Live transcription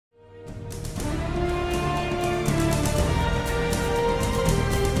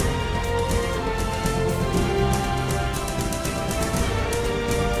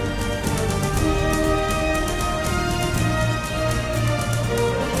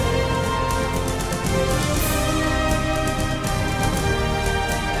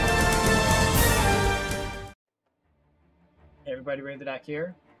everybody ready back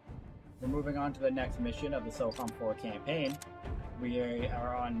here? We're moving on to the next mission of the Socom 4 campaign. We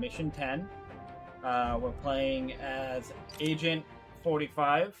are on mission 10. We're playing as Agent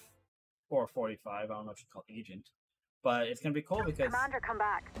 45, or 45, I don't know if you call it Agent. But it's going to be cool because Commander, come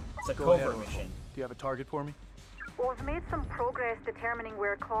back. It's a covert mission. Do you have a target for me? Well, we've made some progress determining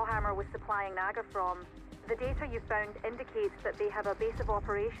where Clawhammer was supplying Naga from. The data you found indicates that they have a base of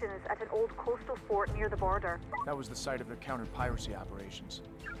operations at an old coastal fort near the border. That was the site of their counter-piracy operations.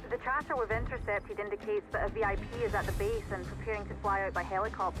 The tracker we've intercepted indicates that a VIP is at the base and preparing to fly out by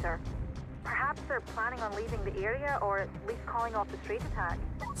helicopter. Perhaps they're planning on leaving the area, or at least calling off the straight attack.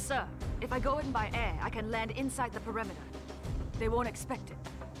 Sir, if I go in by air, I can land inside the perimeter. They won't expect it.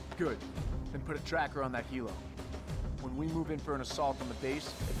 Good. Then put a tracker on that helo. When we move in for an assault on the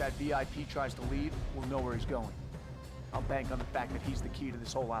base, if that VIP tries to leave, we'll know where he's going. I'll bank on the fact that he's the key to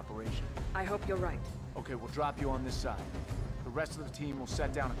this whole operation. I hope you're right. Okay, we'll drop you on this side. The rest of the team will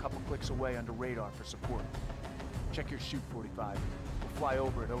set down a couple clicks away under radar for support. Check your chute, 45. We'll fly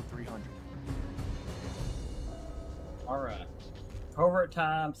over at 0300. Alright. Covert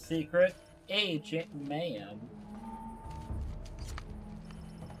time, secret, Agent Man.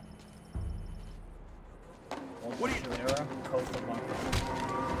 What are you doing? Coastal bunker.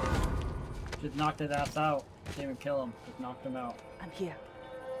 Just knocked his ass out. Didn't even kill him. Just knocked him out. I'm here.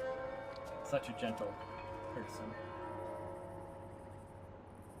 Such a gentle person.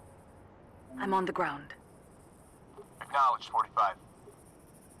 I'm on the ground. Acknowledged, 45.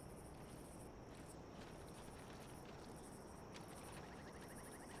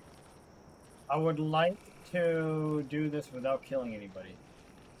 I would like to do this without killing anybody.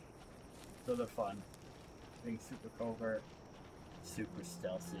 So they're fun. Being super covert, super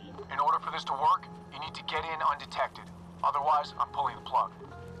stealthy. In order for this to work, you need to get in undetected. Otherwise, I'm pulling the plug.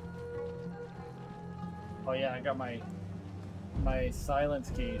 Oh yeah, I got my silence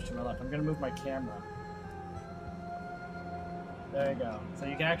gauge to my left. I'm gonna move my camera. There you go. So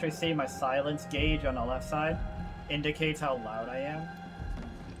you can actually see my silence gauge on the left side. Indicates how loud I am.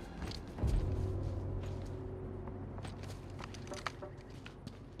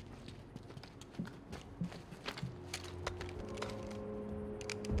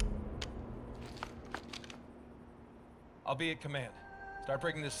 I'll be at command. Start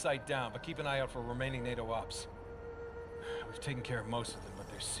breaking this site down, but keep an eye out for remaining NATO ops. We've taken care of most of them, but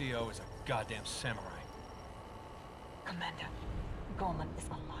their CO is a goddamn samurai. Commander, Gorman is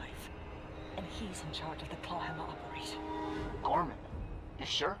alive, and he's in charge of the Clawhammer operation. Gorman? You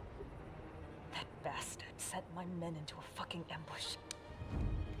sure? That bastard sent my men into a fucking ambush.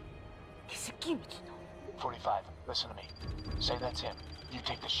 He's a gimmick, you know. 45, listen to me. Say that's him. You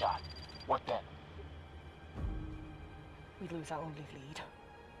take the shot. What then? We lose our only lead.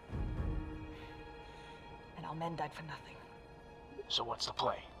 And our men died for nothing. So what's the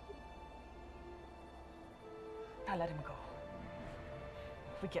play? I let him go.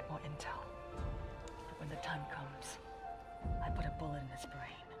 We get more intel. But when the time comes, I put a bullet in his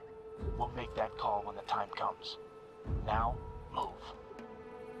brain. We'll make that call when the time comes. Now, move.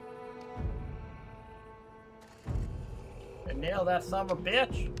 And nail that son of a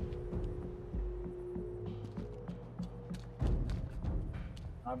bitch!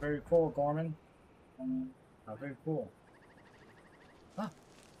 Not very cool, Gorman. Not very cool. Huh.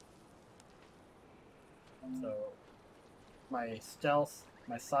 So, my stealth,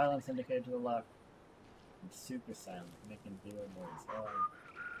 my silence indicated to the left. I'm super silent, making zero noise.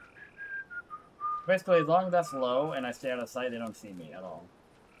 Basically, as long as that's low and I stay out of sight, they don't see me at all.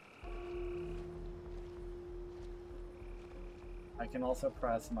 I can also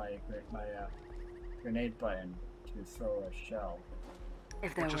press my grenade button to throw a shell.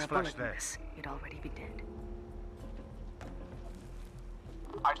 If there were a bullet in this, you'd already be dead.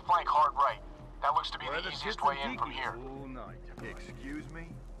 I'd flank hard right. That looks to be the easiest way in from here. All night. Excuse me?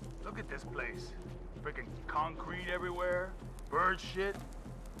 Look at this place. Freaking concrete everywhere. Bird shit.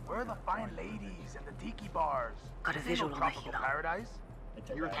 Where are the fine ladies and the tiki bars? Got a This ain't visual no on the tropical helo. paradise?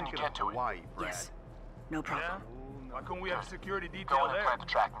 You're thinking of Hawaii, Brad. Yes. No problem. Yeah? Why couldn't we have security Go detail in and there? plant the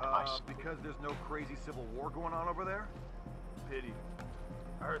tracking device. Because there's no crazy civil war going on over there? Pity.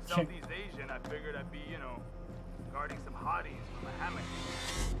 I heard Southeast Asian. I figured I'd be, you know, guarding some hotties from a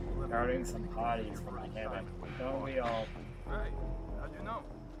hammock. Guarding some hotties from my hammock. Don't we all? Right. How'd you know?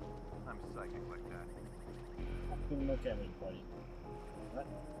 I'm psychic like that. Fucking look at me, buddy. What?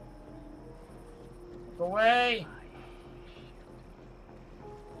 Look away!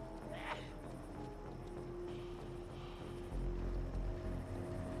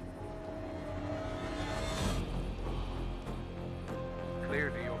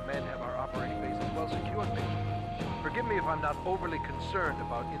 Clearly, your men have our operating bases well secured, Major. Forgive me if I'm not overly concerned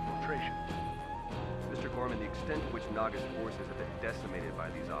about infiltration. Mr. Gorman, the extent to which Naga's forces have been decimated by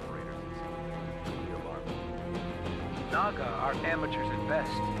these operators is truly alarming. Naga are amateurs at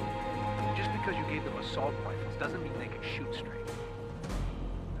best. Just because you gave them assault rifles doesn't mean they can shoot straight.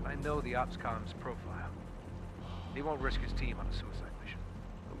 And I know the OpsCom's profile. He won't risk his team on a suicide mission.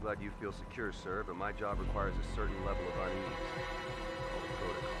 I'm glad you feel secure, sir, but my job requires a certain level of unease. Called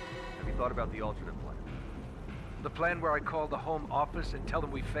protocol. Have you thought about the alternate plan? The plan where I call the home office and tell them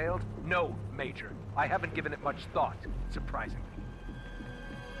we failed? No, Major. I haven't given it much thought, surprisingly.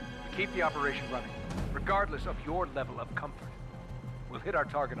 We keep the operation running, regardless of your level of comfort. We'll hit our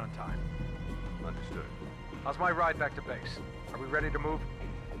target on time. Understood. How's my ride back to base? Are we ready to move?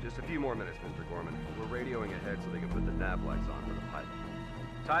 Just a few more minutes, Mr. Gorman. We're radioing ahead so they can put the nav lights on for the pilot.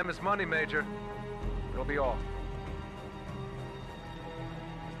 Time is money, Major. It'll be all.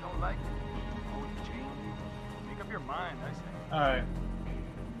 Just don't like it. Always change. Make up your mind, I say. Alright.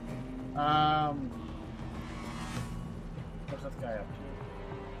 What's this guy up to?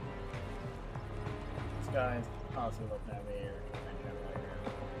 This guy's honestly looking at me here.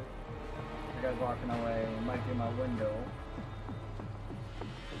 The guy's walking away. He might be my window.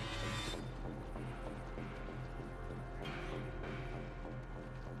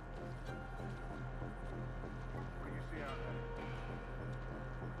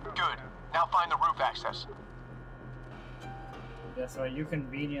 Good. Now find the roof access. Yeah, so you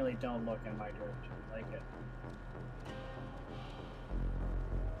conveniently don't look in my direction. Like it.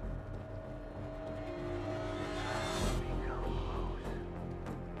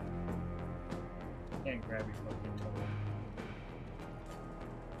 Can't grab your fucking toe.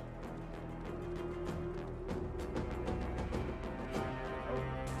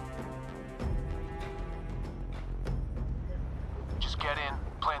 Just get in,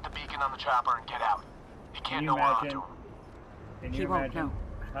 plant the beacon on the chopper, and get out. He Can can't you know we're onto imagine? him. Can He you won't imagine know.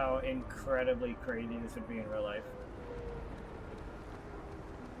 how incredibly crazy this would be in real life?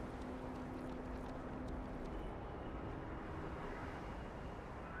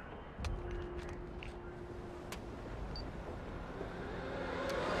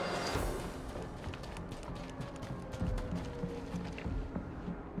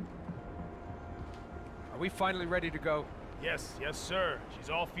 Are we finally ready to go? Yes, yes, sir. She's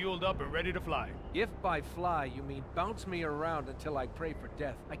all fueled up and ready to fly. If by fly you mean bounce me around until I pray for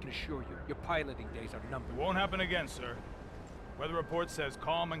death, I can assure you, your piloting days are It numbered. won't happen again, sir. Weather report says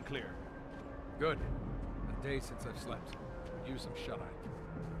calm and clear. Good. A day since I've slept. Use some shut-eye.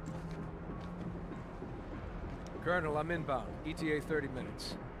 Colonel, I'm inbound. ETA 30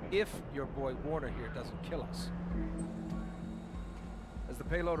 minutes. If your boy Warner here doesn't kill us. Has the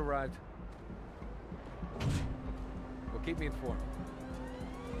payload arrived? Well, keep me informed.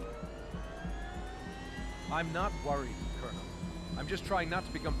 I'm not worried, Colonel. I'm just trying not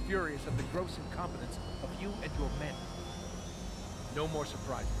to become furious at the gross incompetence of you and your men. No more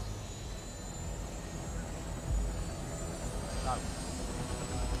surprises. Out.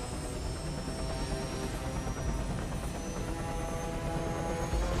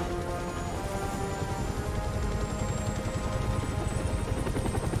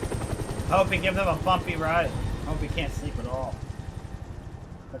 I hope he gives him a bumpy ride. I hope he can't sleep at all.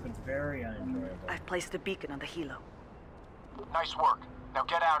 Hope it's very unenjoyable. I've placed a beacon on the helo. Nice work. Now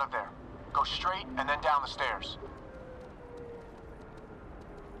get out of there. Go straight and then down the stairs.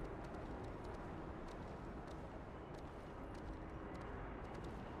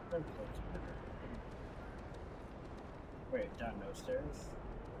 Wait, down no stairs?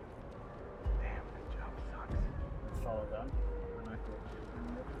 Damn, that job sucks. Let's follow them. I'm not good.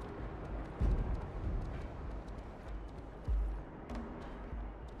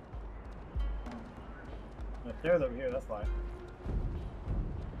 The stairs over here, that's why.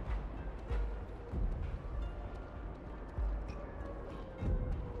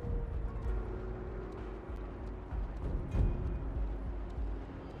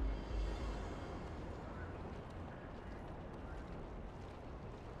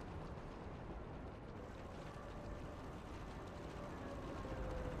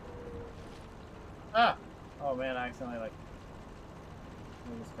 Ah! Oh man, I accidentally like.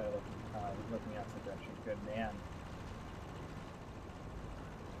 Look at this guy looking. He's looking out the direction. Good man.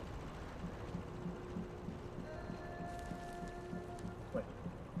 Wait.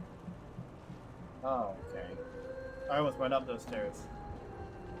 Oh, okay. I almost went up those stairs.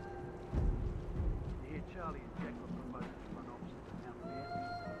 Here, Charlie and Jack were promoted to front officers at Mount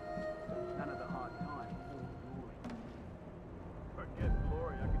Bear. None of the hard time, all glory. Forget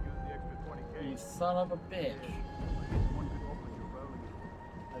glory, I could use the extra 20K. You son of a bitch. I guess one could offer you rolling.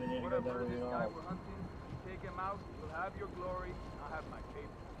 I didn't need to go that Whatever way this at guy all. we're hunting, you take him out, you'll have your glory, I'll have my cape.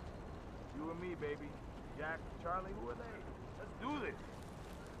 You and me, baby. Jack, Charlie, who are they? Let's do this.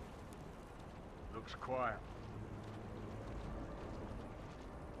 Looks quiet.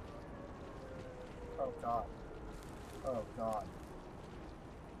 Oh god. Oh god.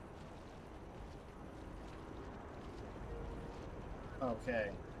 Okay.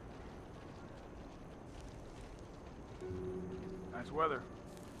 Nice weather.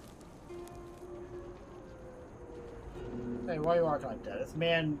 Hey, why are you walking like that? This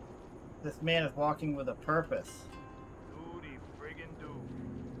man is walking with a purpose. Duty friggin' do.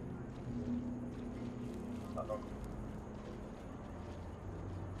 Uh-oh.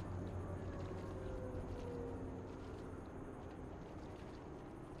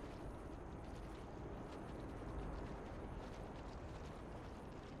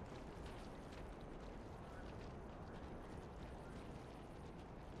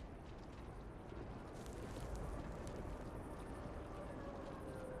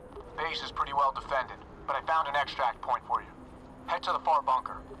 Base is pretty well defended, but I found an extract point for you. Head to the far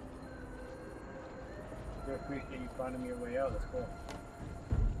bunker. I appreciate you finding me your way out. That's cool.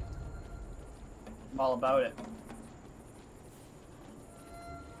 I'm all about it.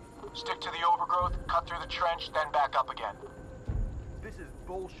 Stick to the overgrowth, cut through the trench, then back up again. This is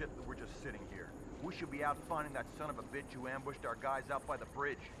bullshit that we're just sitting here. We should be out finding that son of a bitch who ambushed our guys out by the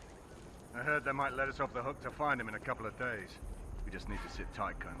bridge. I heard they might let us off the hook to find him in a couple of days. We just need to sit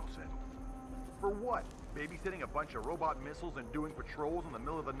tight, Colonel said. For what? Babysitting a bunch of robot missiles and doing patrols in the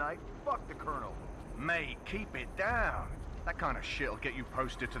middle of the night? Fuck the Colonel. Mate, keep it down. That kind of shit'll get you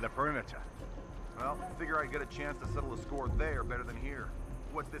posted to the perimeter. Well, figure I'd get a chance to settle a score there better than here.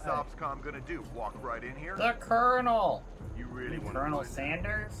 What's this OpsCom gonna do? Walk right in here? The Colonel! You really want Colonel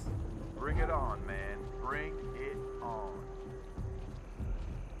Sanders? Bring it on, man. Bring it on.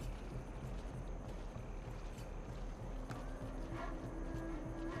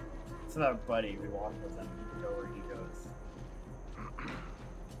 It's our buddy. We walk with him. We go where he goes.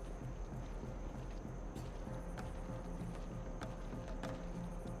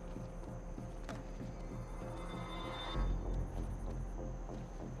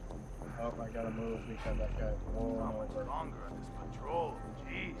 Oh, I gotta move because that guy's rolling over. Longer on this patrol.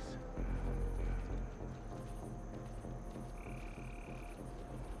 Jeez.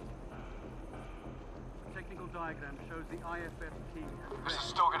 Technical diagram shows the IFF key. This is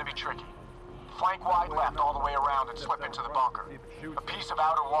still gonna be tricky. Flank wide left all the way around and slip into the bunker. A piece of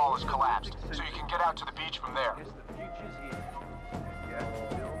outer wall is collapsed, so you can get out to the beach from there.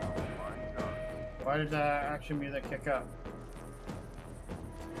 Why did that action music kick up?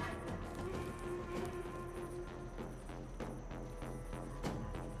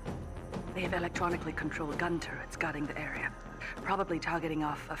 They have electronically controlled gun turrets guarding the area, probably targeting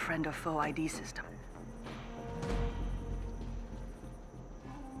off a friend or foe ID system.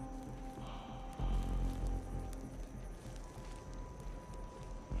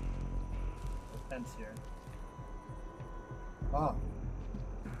 Fence here. Oh.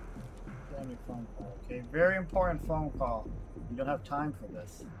 Family phone call. Okay, very important phone call. You don't have time for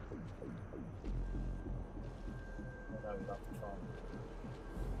this. Oh, that was off the phone.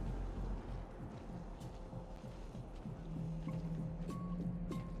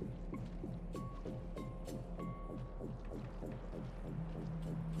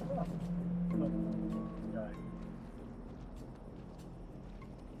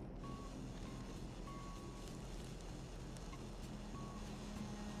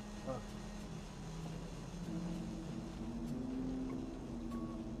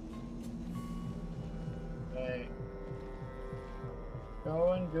 Okay.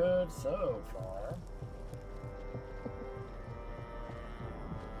 Going good so far.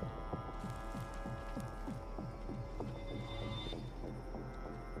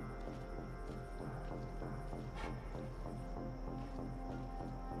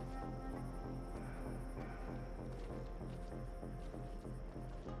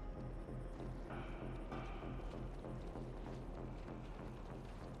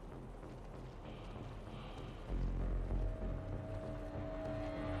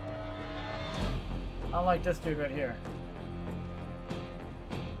 Unlike this dude right here.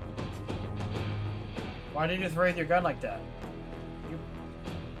 Why did you just raise your gun like that? You...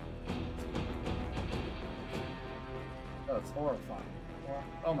 Oh, it's horrifying.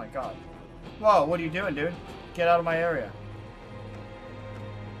 Oh my god. Whoa, what are you doing, dude? Get out of my area.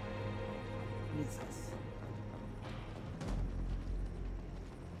 Jesus.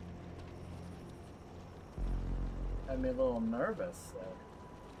 Had me a little nervous there.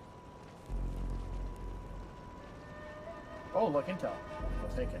 Oh, look, intel.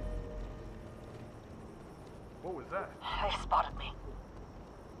 We'll take it. What was that? They spotted me.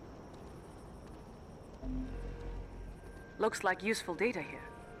 Looks like useful data here.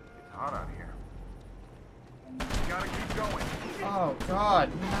 It's hot out here. You gotta keep going. Oh god,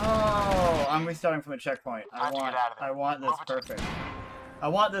 no! I'm restarting from a checkpoint. Time to get out of there. I want this Move it to- perfect. I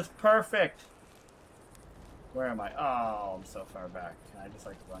want this perfect! Where am I? Oh, I'm so far back. Can I just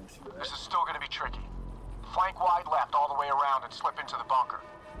like run through it? This is still gonna be tricky. Flank wide left all the way around and slip into the bunker.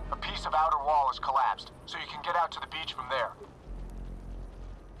 A piece of outer wall is collapsed, so you can get out to the beach from there.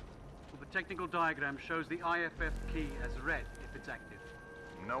 Well, the technical diagram shows the IFF key as red if it's active.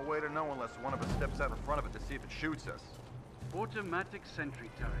 No way to know unless one of us steps out in front of it to see if it shoots us. Automatic sentry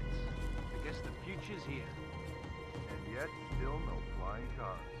turrets. I guess the future's here. And yet, still no flying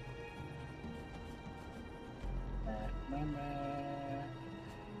cars.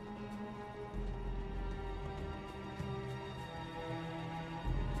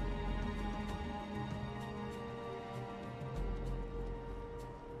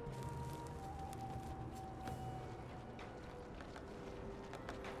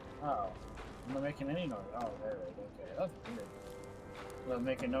 Oh, I'm not making any noise. Oh, there it is. Okay, that's weird. So I'm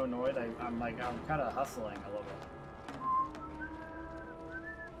making no noise. I'm kind of hustling a little bit.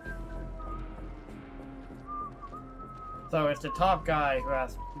 So it's the top guy who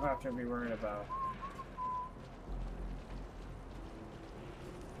have to be worried about.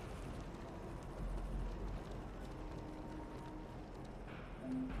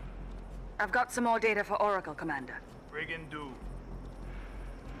 I've got some more data for Oracle, Commander. Friggin' do.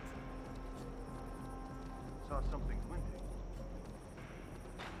 Saw something glinting.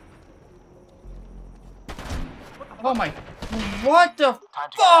 Oh my! What the Time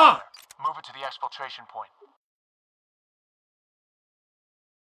to get out of fuck? there. Move it to the exfiltration point.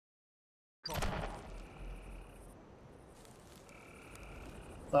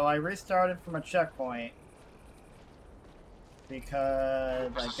 So I restarted from a checkpoint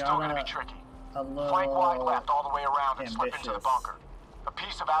because This I is still gonna be got tricky. a Flank wide little left all the way around and slip into the ambitious. bunker. A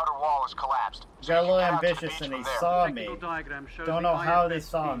piece of outer wall is collapsed. So Got a you little can get out to the ambitious beach and they from there. saw The me. technical diagram shows Don't the know how they IFF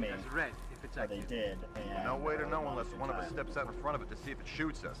saw key me. as red if it's But they active. did. And No way to know I unless lost one of us time. steps out in front of it to see if it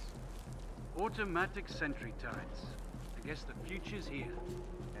shoots us. Automatic sentry turrets. I guess the future's here.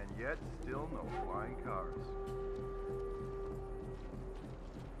 And yet, still no flying cars.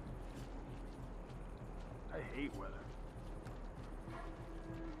 I hate weather.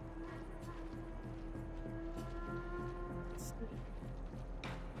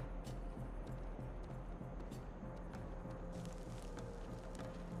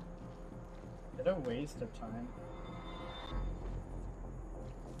 Is it a waste of time?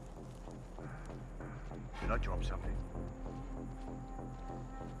 Did I drop something?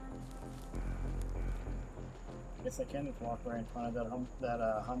 Guess I can just walk right in front of that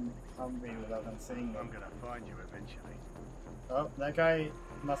Humvee without them seeing me. I'm gonna find you eventually. Oh, that guy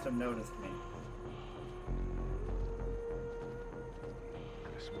must have noticed me.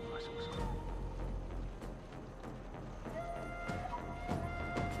 Could have sworn I saw something.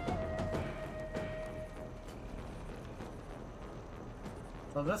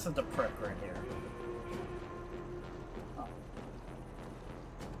 So this is the prick right here. Oh.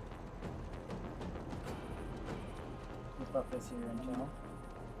 What about this here intel?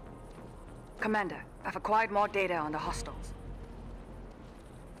 Commander, I've acquired more data on the hostiles.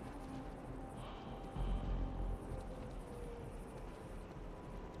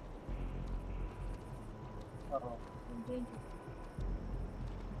 Uh-oh, in danger.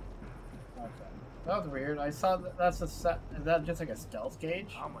 Okay. That was weird. I saw that's a set. Is that just like a stealth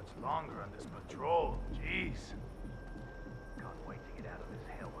gauge? How much longer on this patrol? Jeez. Can't wait to get out of this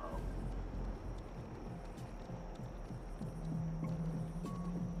hellhole.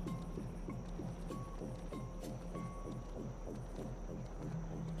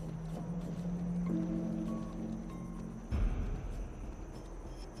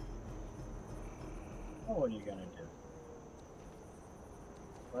 Oh, what are you gonna do?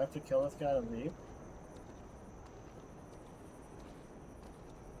 Do I have to kill this guy to leave?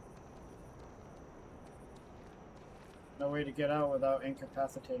 No way to get out without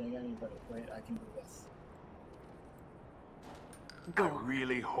incapacitating anybody. Wait, I can do this. Go. I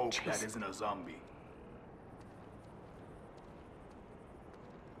really hope that Jesus. isn't a zombie.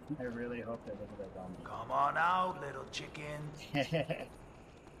 I really hope that isn't a zombie. Come on out, little chicken.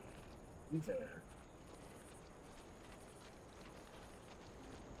 He's there.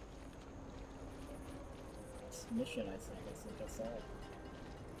 It's mission, I think I said.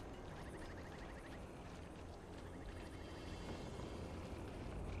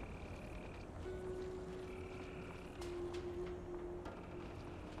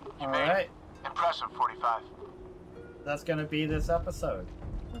 You All made right. it. Impressive, 45. that's gonna be this episode.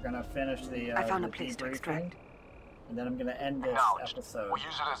 We're gonna finish the. I found a the place to debriefing, extract. and then I'm gonna end this Acknowledged. episode. We'll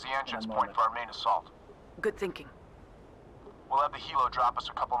use it as the entrance in a point moment. for our main assault. Good thinking. We'll have the helo drop us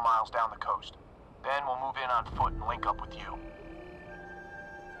a couple miles down the coast. Then we'll move in on foot and link up with you.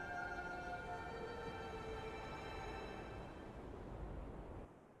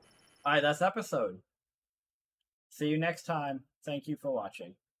 All right, that's episode. See you next time. Thank you for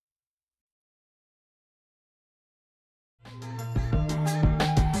watching.